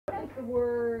the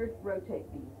word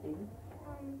rotate mean, Stephen?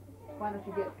 Why don't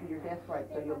you get your desk right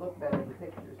so you'll look better in the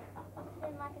pictures?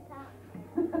 Spin like a top.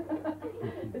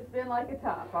 To spin like a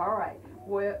top, all right.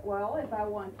 Well, if I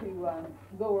want to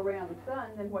go around the sun,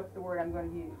 then what's the word I'm going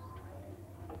to use?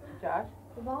 Josh?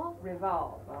 Revolve.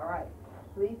 Revolve, all right.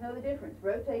 Please know the difference.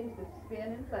 Rotate is to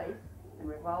spin in place, and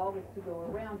revolve is to go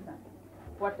around something.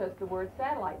 What does the word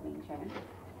satellite mean, Shannon?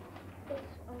 It's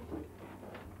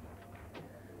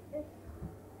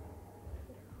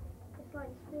like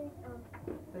spin.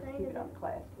 Let's keep it on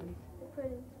class, please. You put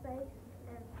it in space,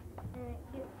 and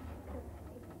it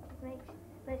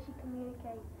lets you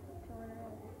communicate to one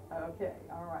another. Okay,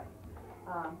 all right.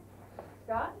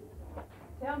 Scott,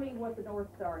 tell me what the North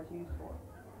Star is used for.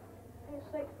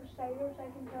 It's like for sailors,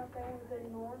 I can tell if they want to go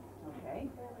north.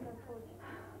 Okay. They want to go towards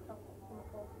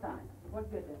Fine. What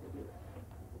good does it do?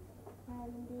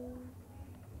 Landing.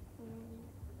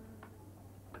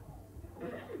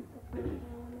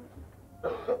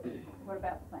 What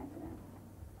about the plants now?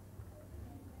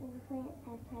 The plants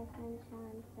have to have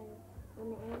sunshine, so when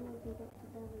the animals get to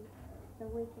the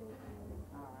weekend.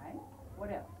 All right. What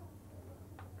else?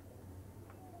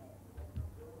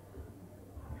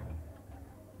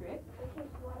 Chris? It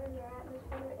keeps water in your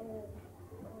atmosphere and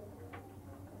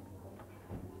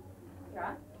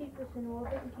Scott? keeps us in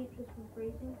orbit and keeps us from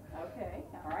freezing. Okay.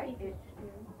 All right.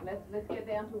 Let's get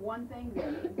down to one thing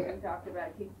then. We talked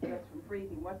about keeps us from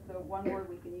freezing. What's the one word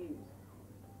we can use?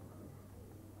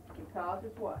 It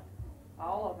causes what?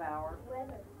 All of our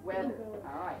weather.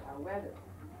 All right, our weather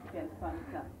depends upon the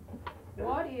sun.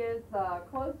 What is the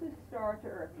closest star to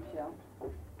Earth, Michelle?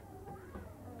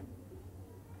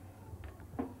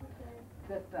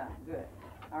 The sun. Good.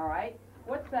 All right.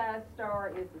 What size star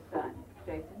is the sun,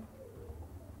 Jason?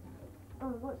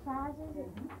 What size is it?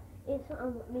 It's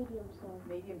medium size.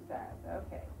 Medium size.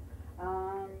 Okay.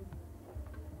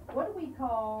 What do we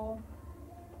call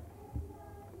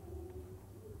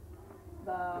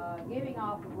the giving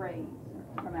off of rays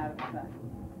from out of the sun?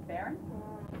 Baron?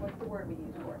 What's the word we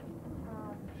use for it?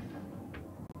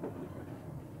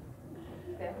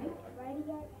 Stephanie?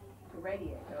 Radiate. To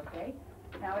radiate, okay.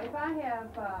 Now if I have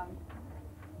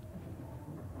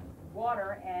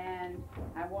water and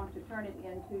I want to turn it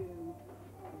into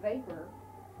vapor,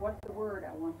 what's the word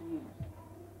I want to use?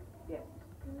 Yes.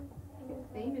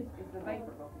 Steam is the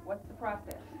vapor. What's the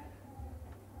process?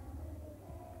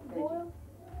 Boil.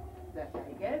 That's how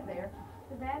you get it there.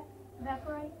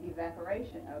 Evaporate.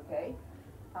 Evaporation, okay.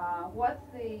 What's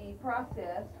the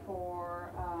process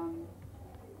for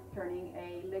turning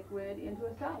a liquid into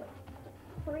a solid?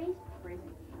 Freeze.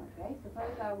 Freezing. Okay,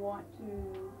 suppose I want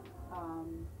to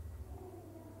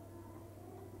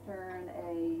turn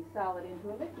a solid into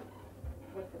a liquid.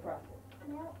 What's the process?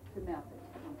 Melt. To melt it,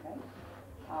 okay.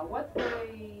 What's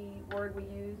the word we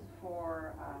use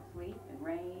for sleet and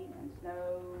rain and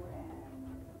snow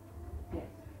and, yes?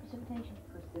 Precipitation.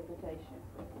 Precipitation,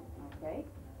 okay.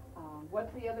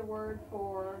 What's the other word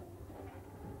for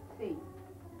sea?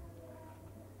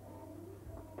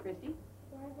 Christy?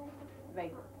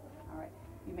 Vapor. All right.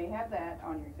 You may have that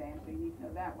on your exam, so you need to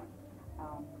know that one.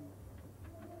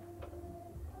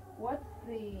 What's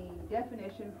the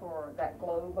definition for that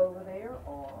globe over there,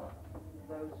 or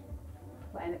those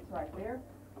planets right there?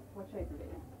 What shape are they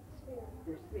in? Sphere.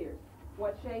 They're spheres.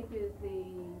 What shape is the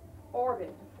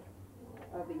orbit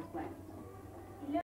of these planets?